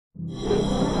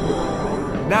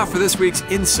Now for this week's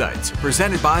Insights,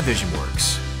 presented by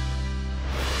Visionworks.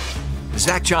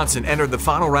 Zach Johnson entered the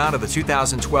final round of the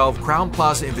 2012 Crowne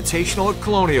Plaza Invitational at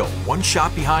Colonial, one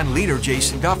shot behind leader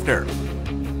Jason Dufner.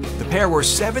 The pair were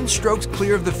 7 strokes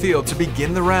clear of the field to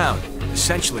begin the round,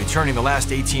 essentially turning the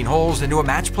last 18 holes into a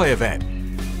match play event.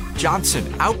 Johnson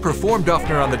outperformed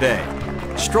Dufner on the day,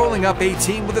 strolling up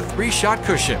 18 with a 3-shot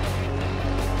cushion.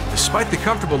 Despite the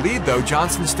comfortable lead, though,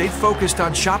 Johnson stayed focused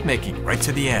on shot making right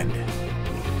to the end.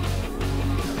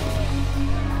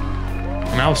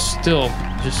 And I was still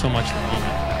just so much in the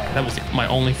moment. That was my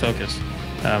only focus.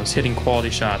 I was hitting quality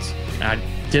shots, and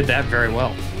I did that very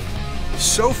well.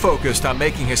 So focused on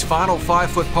making his final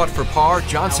 5-foot putt for par,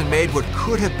 Johnson made what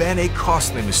could have been a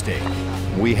costly mistake.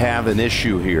 We have an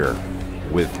issue here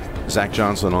with Zach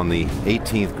Johnson on the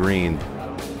 18th green.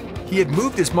 He had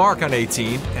moved his mark on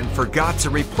 18 and forgot to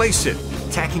replace it,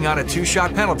 tacking on a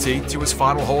 2-shot penalty to his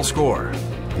final hole score.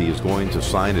 He is going to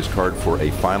sign his card for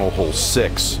a final hole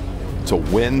 6 to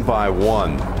win by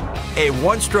 1. A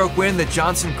 1-stroke win that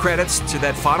Johnson credits to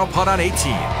that final putt on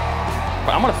 18.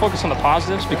 I'm going to focus on the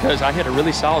positives because I hit a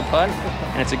really solid putt,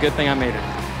 and it's a good thing I made it.